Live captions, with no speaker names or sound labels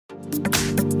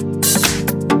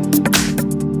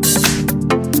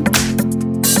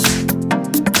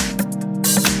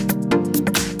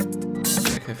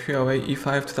HUAWEI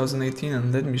Y5 2018,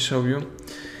 and let me show you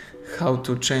how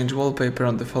to change wallpaper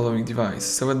on the following device.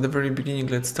 So at the very beginning,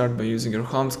 let's start by using your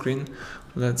home screen.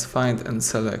 Let's find and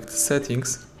select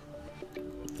settings.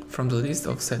 From the list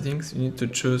of settings, you need to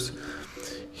choose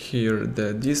here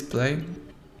the display,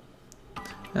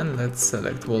 and let's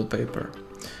select wallpaper.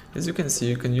 As you can see,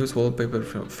 you can use wallpaper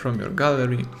from your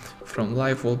gallery, from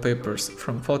live wallpapers,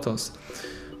 from photos,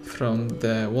 from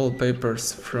the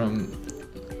wallpapers from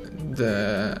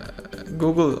the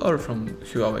Google, or from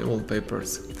HUAWEI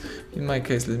wallpapers. In my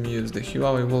case, let me use the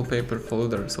HUAWEI wallpaper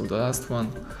folder, so the last one.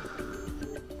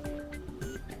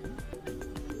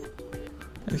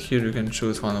 And here you can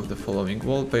choose one of the following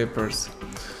wallpapers.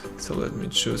 So let me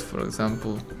choose, for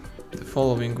example, the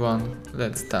following one.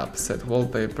 Let's tap set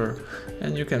wallpaper,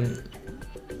 and you can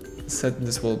set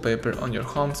this wallpaper on your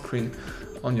home screen,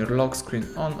 on your lock screen,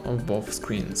 on or both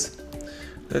screens.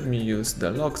 Let me use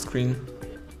the lock screen,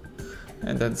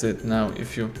 and that's it. Now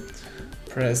if you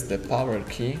press the power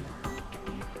key,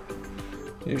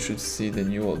 you should see the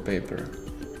new wallpaper.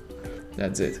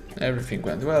 That's it. Everything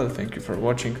went well. Thank you for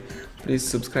watching. Please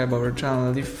subscribe our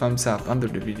channel, leave thumbs up under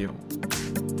the video.